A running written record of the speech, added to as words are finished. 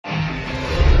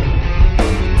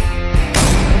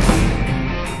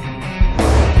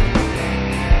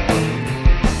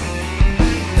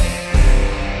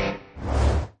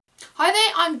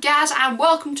I'm Gaz and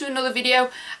welcome to another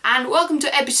video, and welcome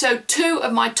to episode 2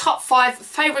 of my top 5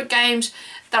 favourite games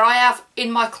that I have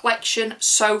in my collection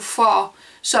so far.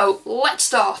 So let's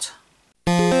start.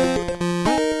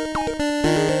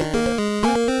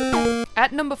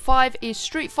 At number 5 is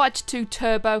Street Fighter 2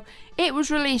 Turbo. It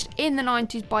was released in the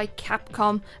 90s by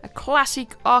Capcom, a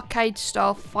classic arcade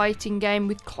style fighting game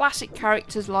with classic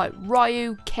characters like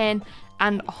Ryu, Ken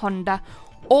and Honda,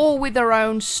 all with their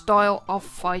own style of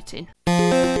fighting.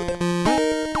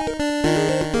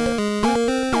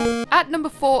 At number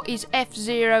 4 is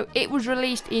F-Zero. It was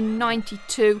released in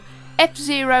 '92.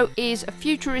 F-Zero is a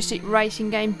futuristic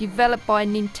racing game developed by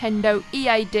Nintendo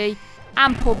EAD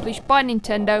and published by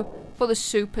Nintendo for the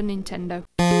Super Nintendo.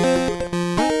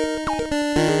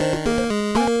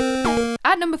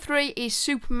 At number 3 is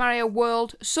Super Mario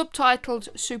World,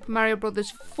 subtitled Super Mario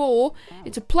Bros. 4.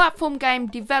 It's a platform game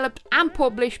developed and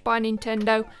published by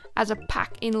Nintendo as a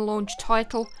pack-in launch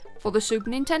title for the Super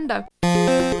Nintendo.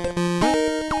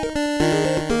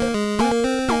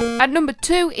 At number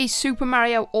 2 is Super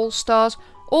Mario All-Stars.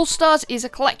 All-Stars is a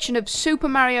collection of Super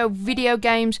Mario video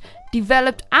games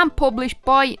developed and published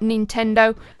by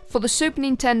Nintendo for the Super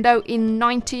Nintendo in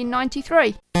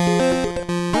 1993.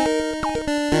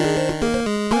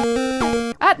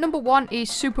 At number 1 is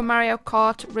Super Mario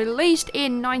Kart, released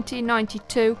in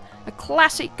 1992, a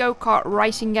classic go-kart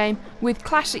racing game with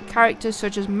classic characters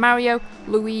such as Mario,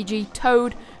 Luigi,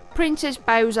 Toad, Princess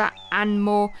Bowser and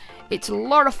more. It's a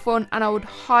lot of fun and I would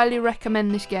highly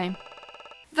recommend this game.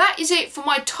 That is it for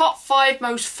my top 5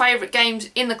 most favourite games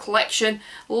in the collection.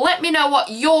 Let me know what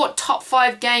your top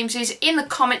 5 games is in the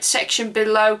comment section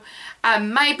below,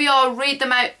 and maybe I'll read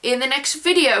them out in the next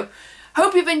video.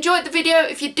 Hope you've enjoyed the video.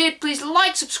 If you did, please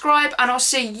like, subscribe, and I'll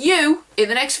see you in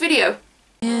the next video.